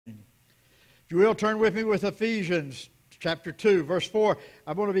If you will, turn with me with Ephesians chapter 2, verse 4.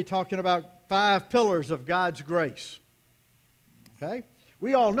 I'm going to be talking about 5 pillars of God's grace. Okay?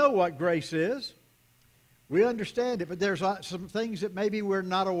 We all know what grace is. We understand it, but there's some things that maybe we're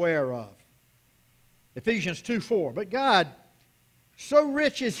not aware of. Ephesians 2:4. But God, so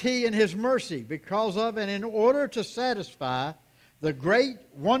rich is He in His mercy, because of and in order to satisfy the great,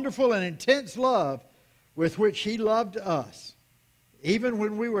 wonderful, and intense love with which He loved us, even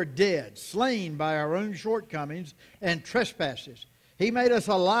when we were dead, slain by our own shortcomings and trespasses. He made us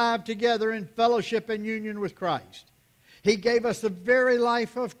alive together in fellowship and union with Christ. He gave us the very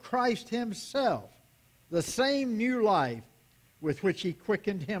life of Christ Himself, the same new life with which He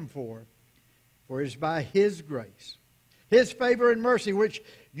quickened Him for it is by His grace, His favor and mercy, which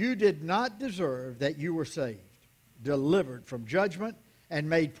you did not deserve, that you were saved, delivered from judgment, and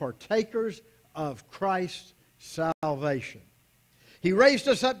made partakers of Christ's salvation. He raised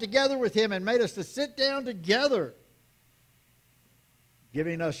us up together with Him and made us to sit down together,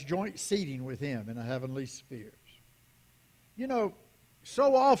 giving us joint seating with Him in the heavenly spheres. You know,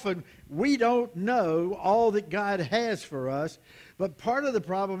 so often we don't know all that God has for us, but part of the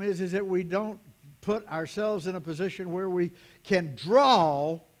problem is that we don't put ourselves in a position where we can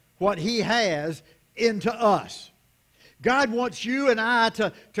draw what He has into us. God wants you and I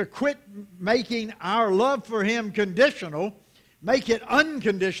to quit making our love for Him conditional, make it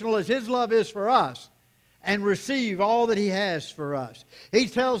unconditional as His love is for us, and receive all that He has for us. He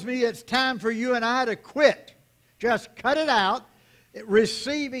tells me it's time for you and I to quit. Just cut it out,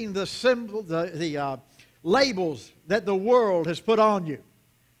 receiving the symbol, the labels that the world has put on you.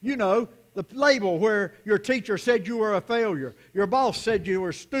 You know, the label where your teacher said you were a failure, your boss said you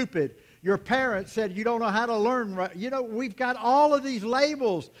were stupid, your parents said you don't know how to learn right. You know, we've got all of these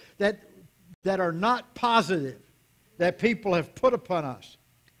labels that are not positive, that people have put upon us.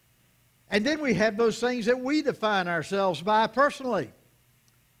 And then we have those things that we define ourselves by personally.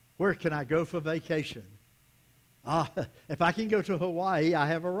 Where can I go for vacation? If I can go to Hawaii, I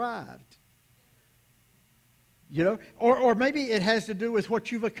have arrived. You know, or maybe it has to do with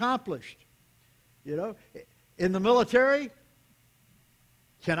what you've accomplished. You know, in the military,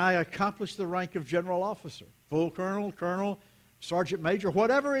 can I accomplish the rank of general officer, full colonel, sergeant major,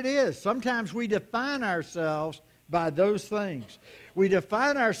 whatever it is? Sometimes we define ourselves by those things. We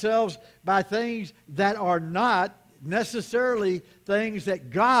define ourselves by things that are not necessarily things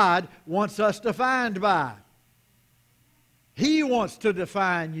that God wants us defined by. He wants to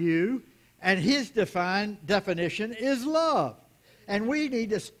define you, and His definition is love. And we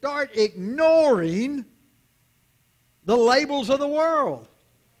need to start ignoring the labels of the world.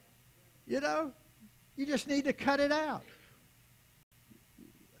 You know, you just need to cut it out.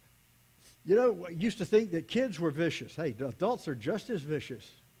 You know, I used to think that kids were vicious. Hey, adults are just as vicious.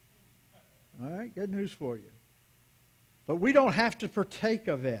 All right, good news for you. But we don't have to partake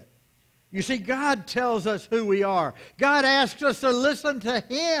of it. You see, God tells us who we are. God asks us to listen to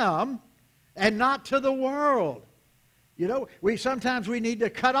Him and not to the world. You know, sometimes we need to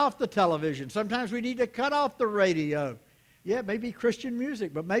cut off the television. Sometimes we need to cut off the radio. Yeah, maybe Christian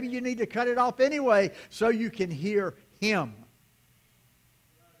music, but maybe you need to cut it off anyway so you can hear Him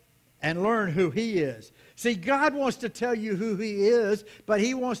and learn who He is. See, God wants to tell you who He is, but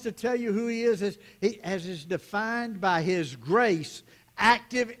He wants to tell you who He is as is defined by His grace,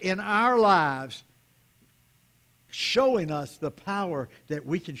 active in our lives, showing us the power that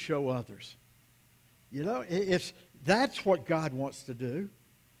we can show others. You know, that's what God wants to do.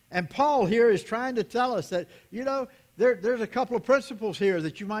 And Paul here is trying to tell us that, you know, there's a couple of principles here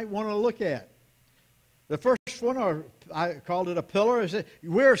that you might want to look at. The first one, or I called it a pillar, is that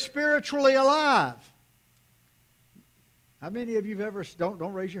we're spiritually alive. How many of you have ever,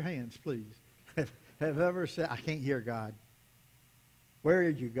 don't raise your hands, please, have ever said, I can't hear God? Where are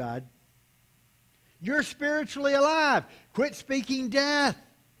you, God? You're spiritually alive. Quit speaking death.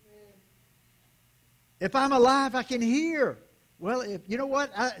 If I'm alive, I can hear. Well, you know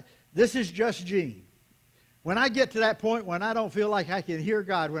what? This is just Gene. When I get to that point when I don't feel like I can hear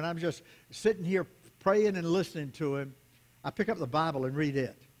God, when I'm just sitting here praying and listening to Him, I pick up the Bible and read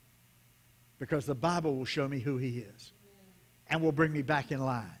it. Because the Bible will show me who He is. And will bring me back in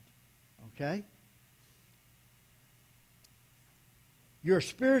line. Okay? You're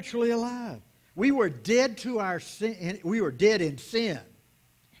spiritually alive. We were dead to our sin. We were dead in sin.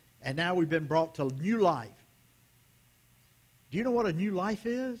 And now we've been brought to new life. Do you know what a new life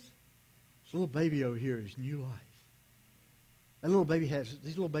is? This little baby over here is new life. That little baby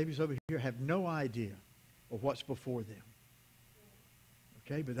these little babies over here have no idea of what's before them.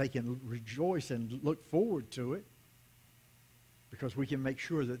 Okay, but they can rejoice and look forward to it. because we can make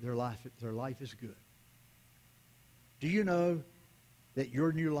sure that their life is good. Do you know that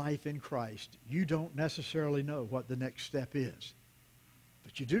your new life in Christ, you don't necessarily know what the next step is,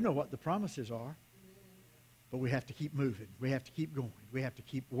 but you do know what the promises are. But we have to keep moving. We have to keep going. We have to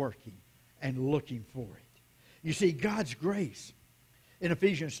keep working and looking for it. You see, God's grace, in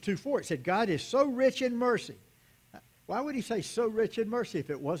Ephesians 2:4, it said, God is so rich in mercy. Why would he say so rich in mercy if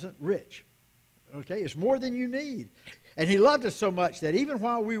it wasn't rich? Okay, it's more than you need. And he loved us so much that even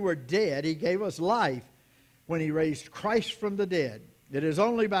while we were dead, he gave us life when he raised Christ from the dead. It is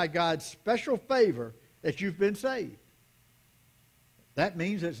only by God's special favor that you've been saved. That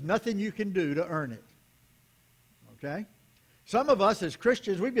means there's nothing you can do to earn it. Okay? Some of us as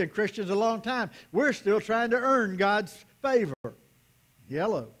Christians, we've been Christians a long time. We're still trying to earn God's favor.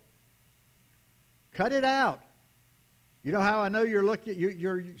 Yellow. Cut it out. You know how I know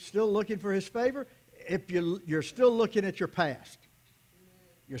you're still looking for his favor? If you're still looking at your past.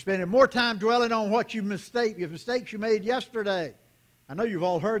 You're spending more time dwelling on what your mistakes you made yesterday. I know you've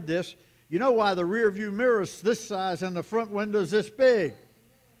all heard this. You know why the rear view mirror is this size and the front window is this big.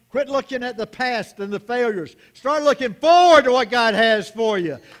 Quit looking at the past and the failures. Start looking forward to what God has for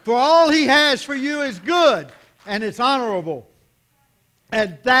you. For all he has for you is good and it's honorable.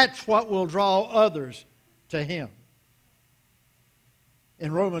 And that's what will draw others to him.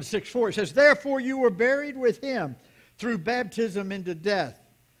 In Romans 6:4 it says, therefore you were buried with him through baptism into death,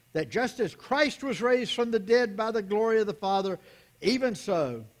 that just as Christ was raised from the dead by the glory of the Father, even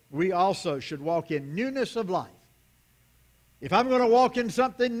so we also should walk in newness of life. If I'm going to walk in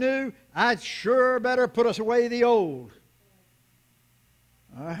something new, I sure better put us away the old.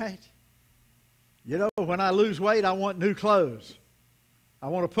 All right? You know, when I lose weight, I want new clothes. I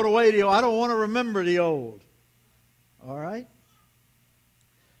want to put away the old. I don't want to remember the old. All right?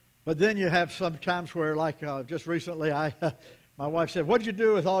 But then you have some times where, like just recently, my wife said, what'd you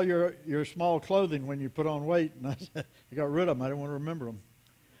do with all your small clothing when you put on weight? And I said, I got rid of them. I didn't want to remember them.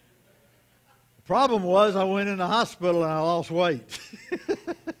 The problem was I went in the hospital and I lost weight.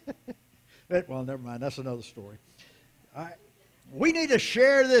 Well, never mind. That's another story. All right. We need to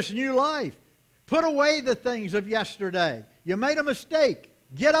share this new life. Put away the things of yesterday. You made a mistake.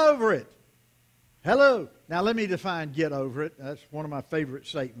 Get over it. Hello. Now let me define get over it. That's one of my favorite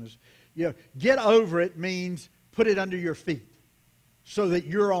statements. You know, get over it means put it under your feet so that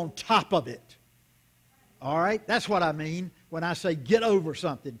you're on top of it. All right? That's what I mean when I say get over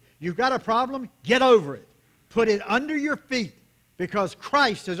something. You've got a problem? Get over it. Put it under your feet because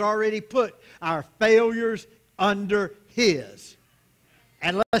Christ has already put our failures under his.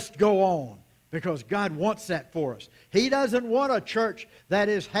 And let's go on because God wants that for us. He doesn't want a church that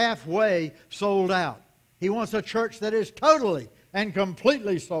is halfway sold out. He wants a church that is totally and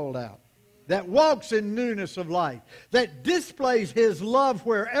completely sold out, that walks in newness of life, that displays his love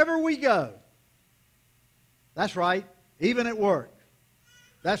wherever we go. That's right, even at work.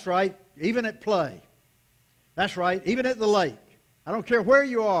 That's right, even at play. That's right, even at the lake. I don't care where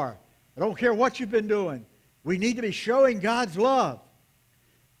you are. I don't care what you've been doing. We need to be showing God's love.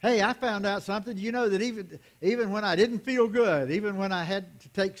 Hey, I found out something. You know that even when I didn't feel good, even when I had to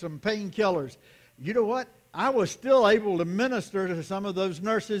take some painkillers, you know what? I was still able to minister to some of those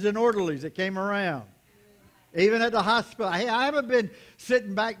nurses and orderlies that came around. Even at the hospital. Hey, I haven't been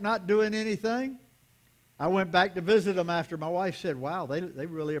sitting back not doing anything. I went back to visit them after. My wife said, wow, they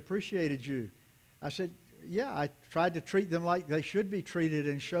really appreciated you. I said, yeah, I tried to treat them like they should be treated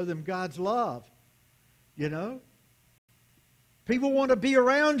and show them God's love. You know? People want to be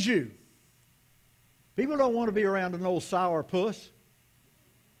around you. People don't want to be around an old sour puss.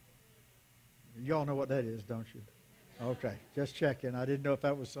 Y'all know what that is, don't you? Okay, just checking. I didn't know if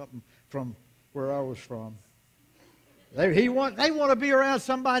that was something from where I was from. They want to be around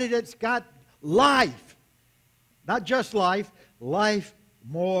somebody that's got life. Not just life, life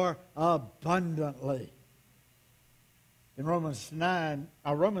more abundantly. In Romans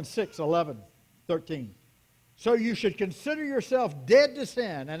 6, 11, 13. So you should consider yourself dead to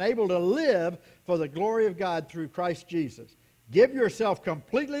sin and able to live for the glory of God through Christ Jesus. Give yourself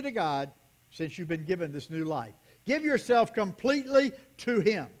completely to God since you've been given this new life. Give yourself completely to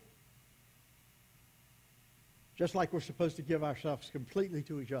him. Just like we're supposed to give ourselves completely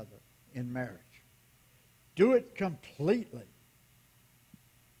to each other in marriage. Do it completely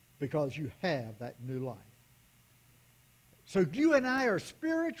because you have that new life. So you and I are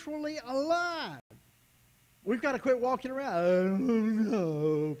spiritually alive. We've got to quit walking around. Oh,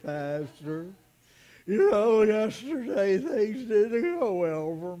 no, Pastor. You know, yesterday things didn't go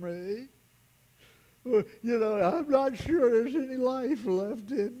well for me. You know, I'm not sure there's any life left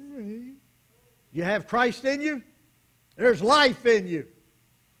in me. You have Christ in you? There's life in you.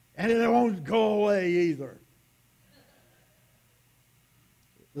 And it won't go away either.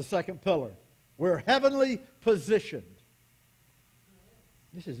 The second pillar. We're heavenly positioned.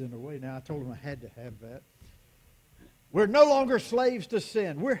 This is in the way now. I told him I had to have that. We're no longer slaves to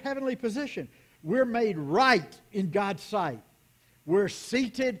sin. We're heavenly positioned. We're made right in God's sight. We're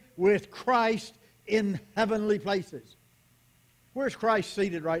seated with Christ in heavenly places. Where's Christ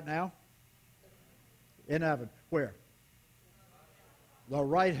seated right now? In heaven. Where? The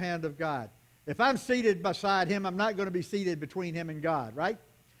right hand of God. If I'm seated beside Him, I'm not going to be seated between Him and God, right?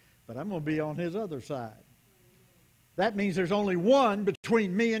 But I'm going to be on His other side. That means there's only one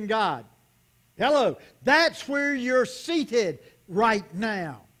between me and God. Hello. That's where you're seated right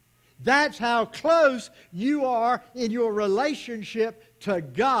now. That's how close you are in your relationship to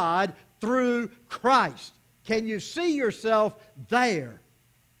God through Christ. Can you see yourself there?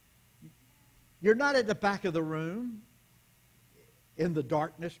 You're not at the back of the room in the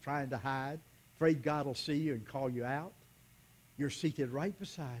darkness trying to hide, afraid God will see you and call you out. You're seated right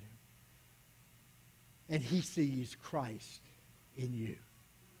beside Him. And He sees Christ in you.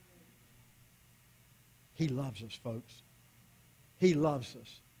 He loves us, folks. He loves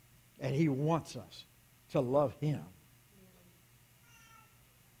us. And He wants us to love Him.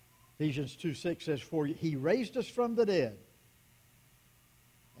 Ephesians 2:6 says, "For He raised us from the dead,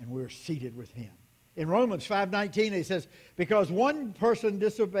 and we're seated with Him." In Romans 5:19 it says, "Because one person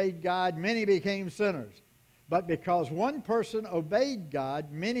disobeyed God, many became sinners. But because one person obeyed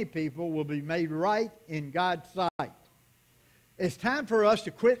God, many people will be made right in God's sight." It's time for us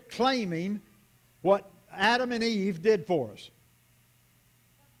to quit claiming what Adam and Eve did for us.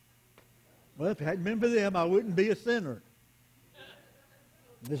 Well, if it hadn't been for them, I wouldn't be a sinner.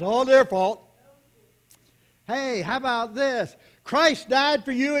 It's all their fault. Hey, how about this? Christ died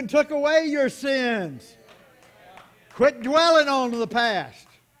for you and took away your sins. Quit dwelling on the past.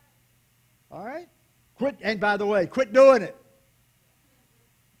 All right? Quit, and by the way, quit doing it.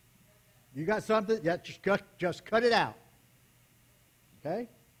 You got something? Yeah, just cut it out. Okay?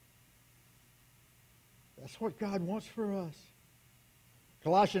 That's what God wants for us.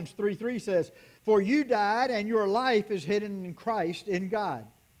 Colossians 3:3 says, "For you died, and your life is hidden in Christ in God.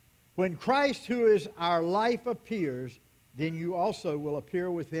 When Christ, who is our life, appears, then you also will appear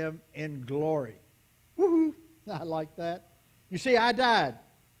with Him in glory." Woohoo! I like that. You see, I died.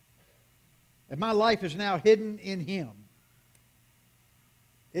 And my life is now hidden in Him.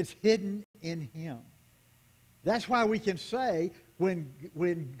 It's hidden in Him. That's why we can say,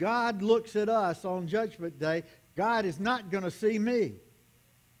 when God looks at us on Judgment Day, God is not going to see me.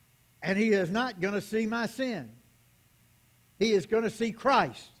 And He is not going to see my sin. He is going to see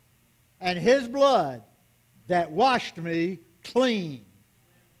Christ and His blood that washed me clean.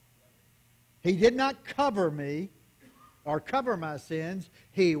 He did not cover me or cover my sins.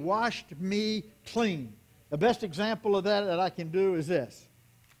 He washed me clean. The best example of that I can do is this.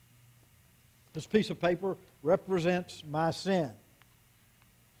 This piece of paper represents my sin.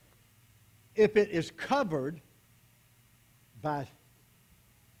 If it is covered by...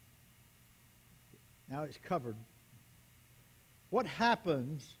 Now it's covered. What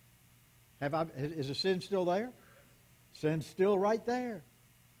happens? Is the sin still there? Sin's still right there.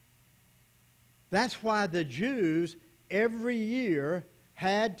 That's why the Jews every year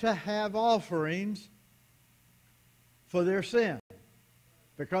had to have offerings for their sin.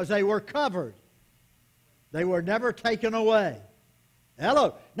 Because they were covered. They were never taken away.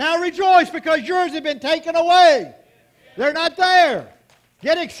 Hello. Now rejoice because yours have been taken away. They're not there.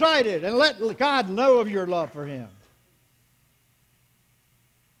 Get excited and let God know of your love for Him.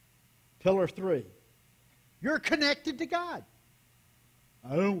 Pillar 3. You're connected to God.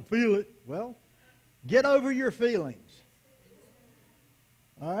 I don't feel it. Well, get over your feelings.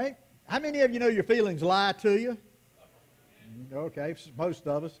 All right? How many of you know your feelings lie to you? Okay, most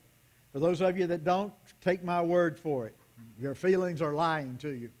of us. For those of you that don't, take my word for it. Your feelings are lying to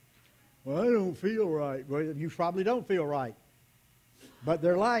you. Well, I don't feel right. Well, you probably don't feel right. But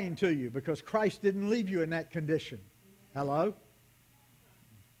they're lying to you because Christ didn't leave you in that condition. Hello?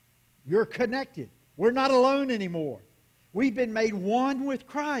 You're connected. We're not alone anymore. We've been made one with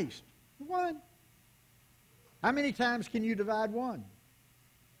Christ. One. How many times can you divide one?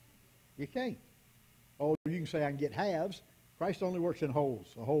 You can't. Oh, you can say I can get halves. Christ only works in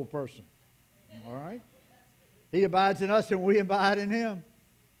wholes, a whole person. All right? He abides in us and we abide in Him.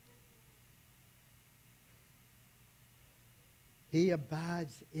 He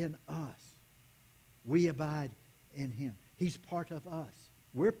abides in us. We abide in Him. He's part of us.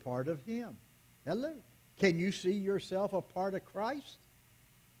 We're part of Him. Hello. Can you see yourself a part of Christ?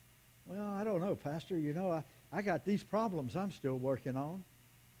 Well, I don't know, Pastor. You know, I got these problems I'm still working on.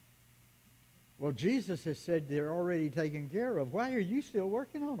 Well, Jesus has said they're already taken care of. Why are you still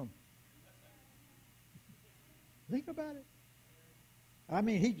working on them? Think about it. I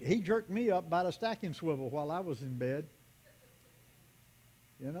mean, he jerked me up by the stacking swivel while I was in bed.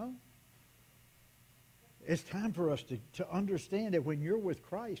 You know? It's time for us to understand that when you're with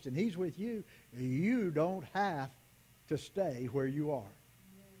Christ and He's with you, you don't have to stay where you are.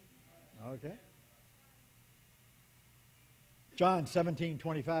 Okay? John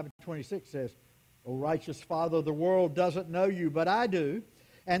 17:25-26 says, O righteous Father, the world doesn't know you, but I do.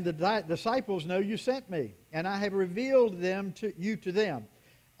 And the disciples know you sent me. And I have revealed you to them.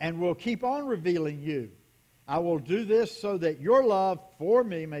 And will keep on revealing you. I will do this so that your love for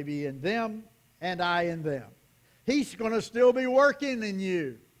me may be in them and I in them. He's going to still be working in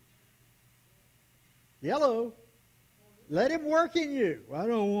you. Hello. Let Him work in you. Well, I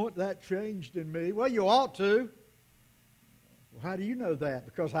don't want that changed in me. Well, you ought to. Well, how do you know that?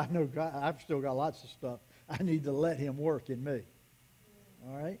 Because I know God, I've still got lots of stuff I need to let Him work in me.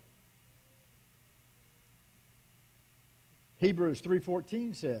 All right? Hebrews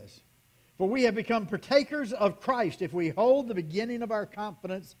 3:14 says, For we have become partakers of Christ if we hold the beginning of our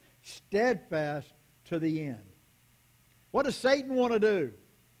confidence steadfast to the end. What does Satan want to do?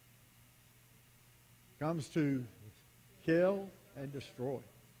 Comes to kill and destroy.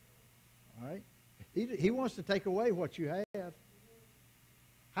 All right? He wants to take away what you have.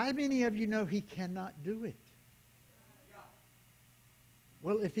 How many of you know he cannot do it?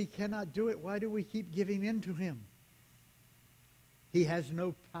 Well, if he cannot do it, why do we keep giving in to him? He has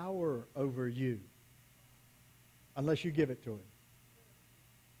no power over you unless you give it to him.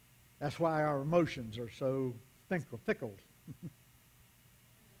 That's why our emotions are so fickle.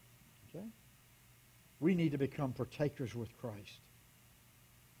 Okay? We need to become partakers with Christ.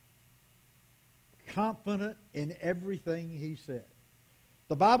 Confident in everything he said.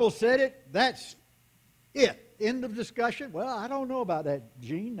 The Bible said it, that's it. End of discussion. Well, I don't know about that,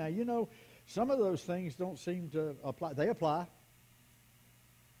 Gene. Now, you know, some of those things don't seem to apply. They apply.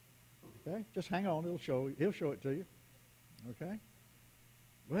 Okay? Just hang on. He'll show it to you. Okay?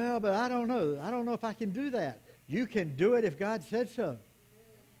 Well, but I don't know. I don't know if I can do that. You can do it if God said so.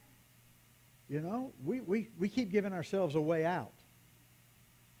 You know, we keep giving ourselves a way out.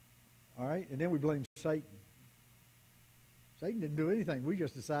 All right? And then we blame Satan. Satan didn't do anything. We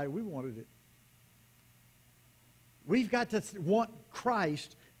just decided we wanted it. We've got to want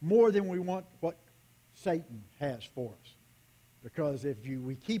Christ more than we want what Satan has for us. Because if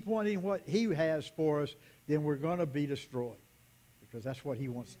we keep wanting what he has for us, then we're going to be destroyed. Because that's what he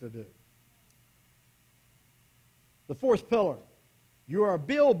wants to do. The fourth pillar. You are a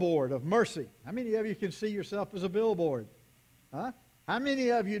billboard of mercy. How many of you can see yourself as a billboard? Huh? How many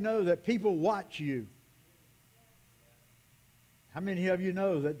of you know that people watch you? How many of you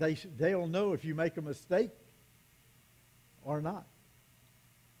know that they'll know if you make a mistake or not?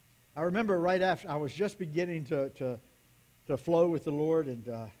 I remember right after I was just beginning to flow with the Lord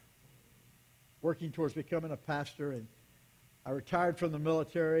and working towards becoming a pastor, and I retired from the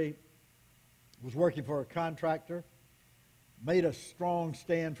military, was working for a contractor, made a strong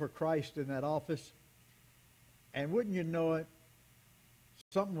stand for Christ in that office, and wouldn't you know it,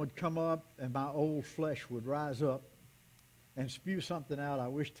 something would come up and my old flesh would rise up and spew something out I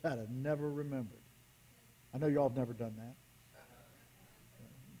wished I'd have never remembered. I know y'all have never done that.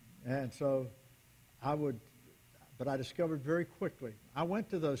 And so but I discovered very quickly, I went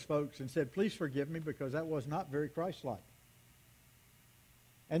to those folks and said, please forgive me because that was not very Christ-like.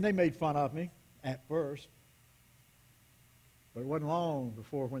 And they made fun of me at first. But it wasn't long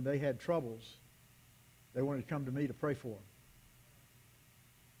before when they had troubles, they wanted to come to me to pray for them.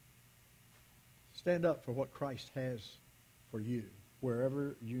 Stand up for what Christ has for you,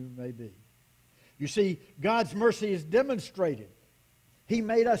 wherever you may be. You see, God's mercy is demonstrated. He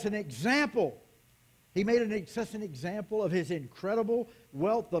made us an example. He made us an example of His incredible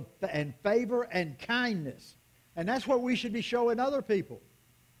wealth and favor and kindness. And that's what we should be showing other people.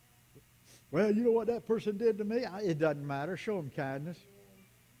 Well, you know what that person did to me? It doesn't matter. Show them kindness.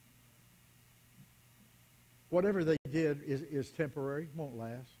 Whatever they did is temporary, won't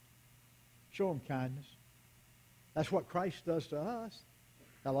last. Show them kindness. That's what Christ does to us.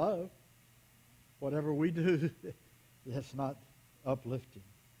 Hello? Whatever we do, that's not uplifting.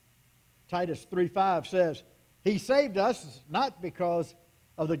 Titus 3:5 says, He saved us not because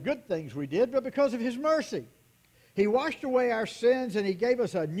of the good things we did, but because of His mercy. He washed away our sins and He gave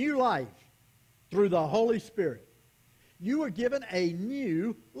us a new life through the Holy Spirit. You were given a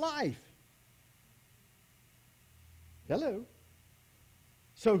new life. Hello.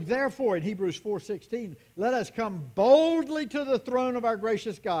 So therefore, in Hebrews 4:16, let us come boldly to the throne of our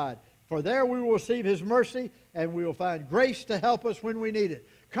gracious God, for there we will receive His mercy, and we will find grace to help us when we need it.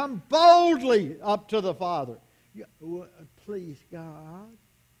 Come boldly up to the Father. Please, God.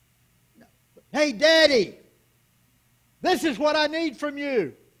 Hey, Daddy, this is what I need from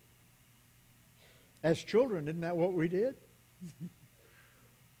you. As children, isn't that what we did?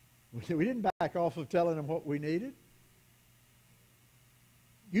 We didn't back off of telling Him what we needed.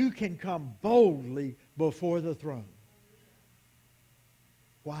 You can come boldly before the throne.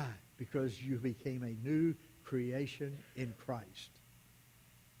 Why? Because you became a new creation in Christ.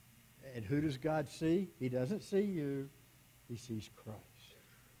 And who does God see? He doesn't see you. He sees Christ.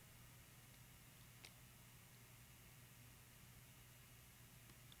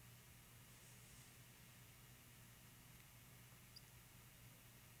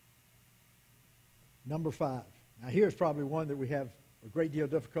 Number 5. Now here's probably one that we have a great deal of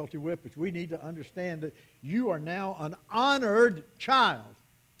difficulty with, but we need to understand that you are now an honored child.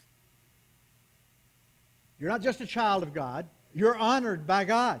 You're not just a child of God. You're honored by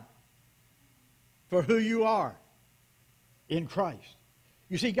God for who you are in Christ.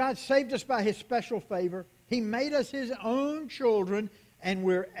 You see, God saved us by His special favor. He made us His own children, and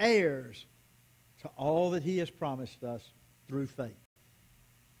we're heirs to all that He has promised us through faith.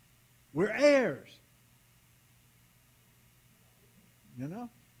 We're heirs. You know?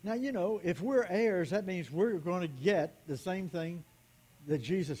 Now, you know, if we're heirs, that means we're going to get the same thing that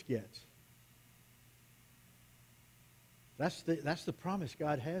Jesus gets. That's the promise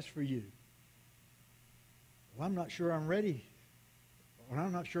God has for you. Well, I'm not sure I'm ready. Or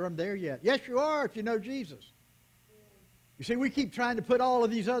I'm not sure I'm there yet. Yes, you are if you know Jesus. You see, we keep trying to put all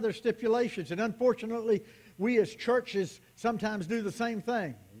of these other stipulations, and unfortunately, we as churches sometimes do the same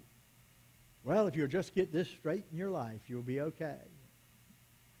thing. Well, if you'll just get this straight in your life, you'll be okay.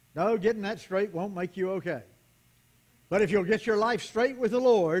 No, getting that straight won't make you okay. But if you'll get your life straight with the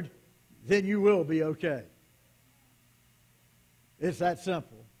Lord, then you will be okay. It's that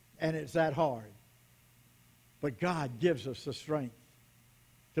simple, and it's that hard. But God gives us the strength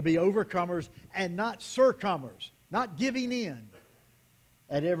to be overcomers and not surcomers, not giving in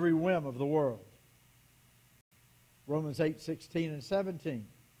at every whim of the world. Romans 8:16 and 17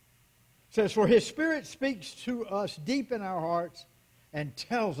 says, "For His Spirit speaks to us deep in our hearts and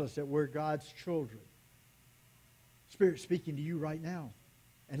tells us that we're God's children." Spirit speaking to you right now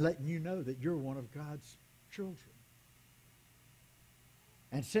and letting you know that you're one of God's children.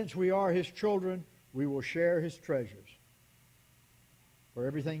 And since we are His children, we will share His treasures. For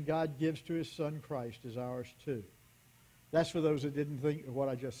everything God gives to His Son Christ is ours too. That's for those that didn't think what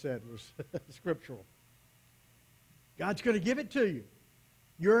I just said was scriptural. God's going to give it to you.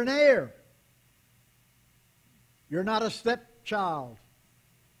 You're an heir. You're not a stepchild.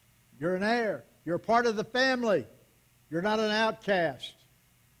 You're an heir. You're part of the family. You're not an outcast.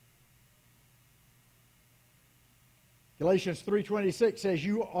 Galatians 3:26 says,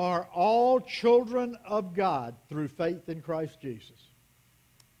 "You are all children of God through faith in Christ Jesus."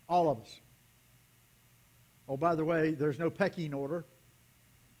 All of us. Oh, by the way, there's no pecking order.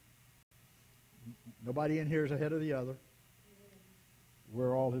 Nobody in here is ahead of the other.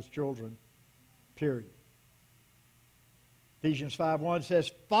 We're all His children, period. Ephesians 5:1 says,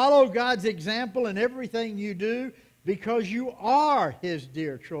 "Follow God's example in everything you do because you are His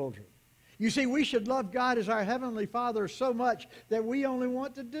dear children." You see, we should love God as our Heavenly Father so much that we only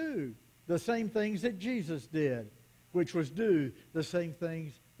want to do the same things that Jesus did, which was do the same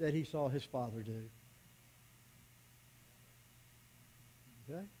things that He saw His Father do.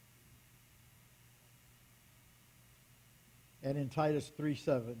 Okay? And in Titus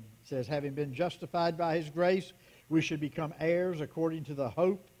 3:7 it says, "Having been justified by His grace, we should become heirs according to the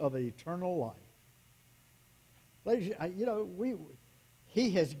hope of eternal life." Ladies, you know,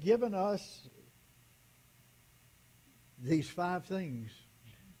 He has given us these 5 things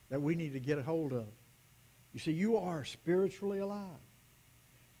that we need to get a hold of. You see, you are spiritually alive.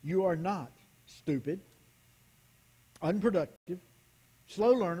 You are not stupid, unproductive,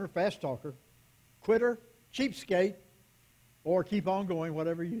 slow learner, fast talker, quitter, cheapskate, or keep on going,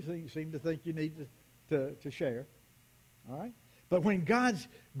 whatever you seem to think you need to share. All right? But when God's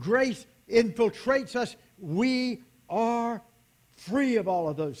grace infiltrates us, we are free of all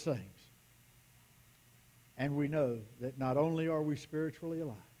of those things. And we know that not only are we spiritually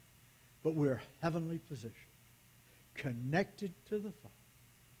alive, but we're heavenly positioned, connected to the Father,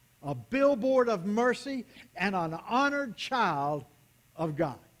 a billboard of mercy, and an honored child of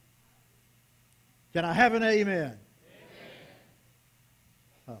God. Can I have an amen? Amen.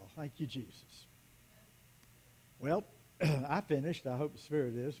 Oh, thank you, Jesus. Well, I finished. I hope the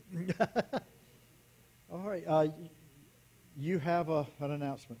Spirit is. All right. You have an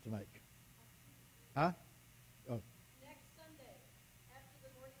announcement to make. Huh? Oh. Next Sunday, after the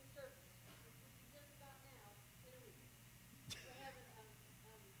morning service, which will be just about now, in a week, we're having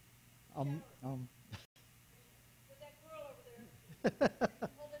shower. With that girl over there,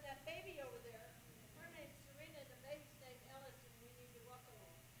 holding that baby over there. Her name's Serena, and the baby's named Ellis, and we need to welcome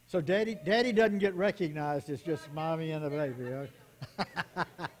her. So Daddy doesn't get recognized. It's just Mommy and the baby. Okay?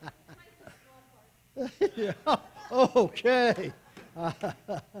 Yeah. Okay. Anyway, we're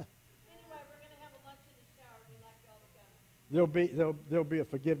going to have a lunch in the shower. We'd like y'all to come. There'll be a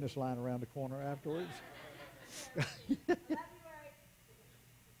forgiveness line around the corner afterwards.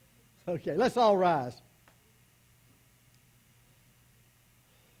 Okay, let's all rise.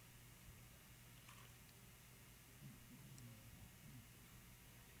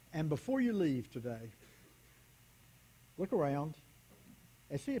 And before you leave today, look around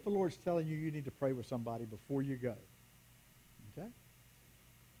and see if the Lord's telling you need to pray with somebody before you go. Okay?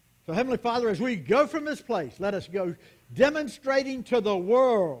 So, Heavenly Father, as we go from this place, let us go demonstrating to the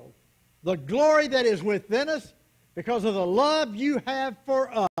world the glory that is within us because of the love you have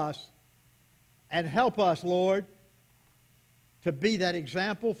for us. And help us, Lord, to be that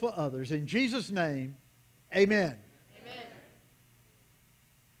example for others. In Jesus' name, amen.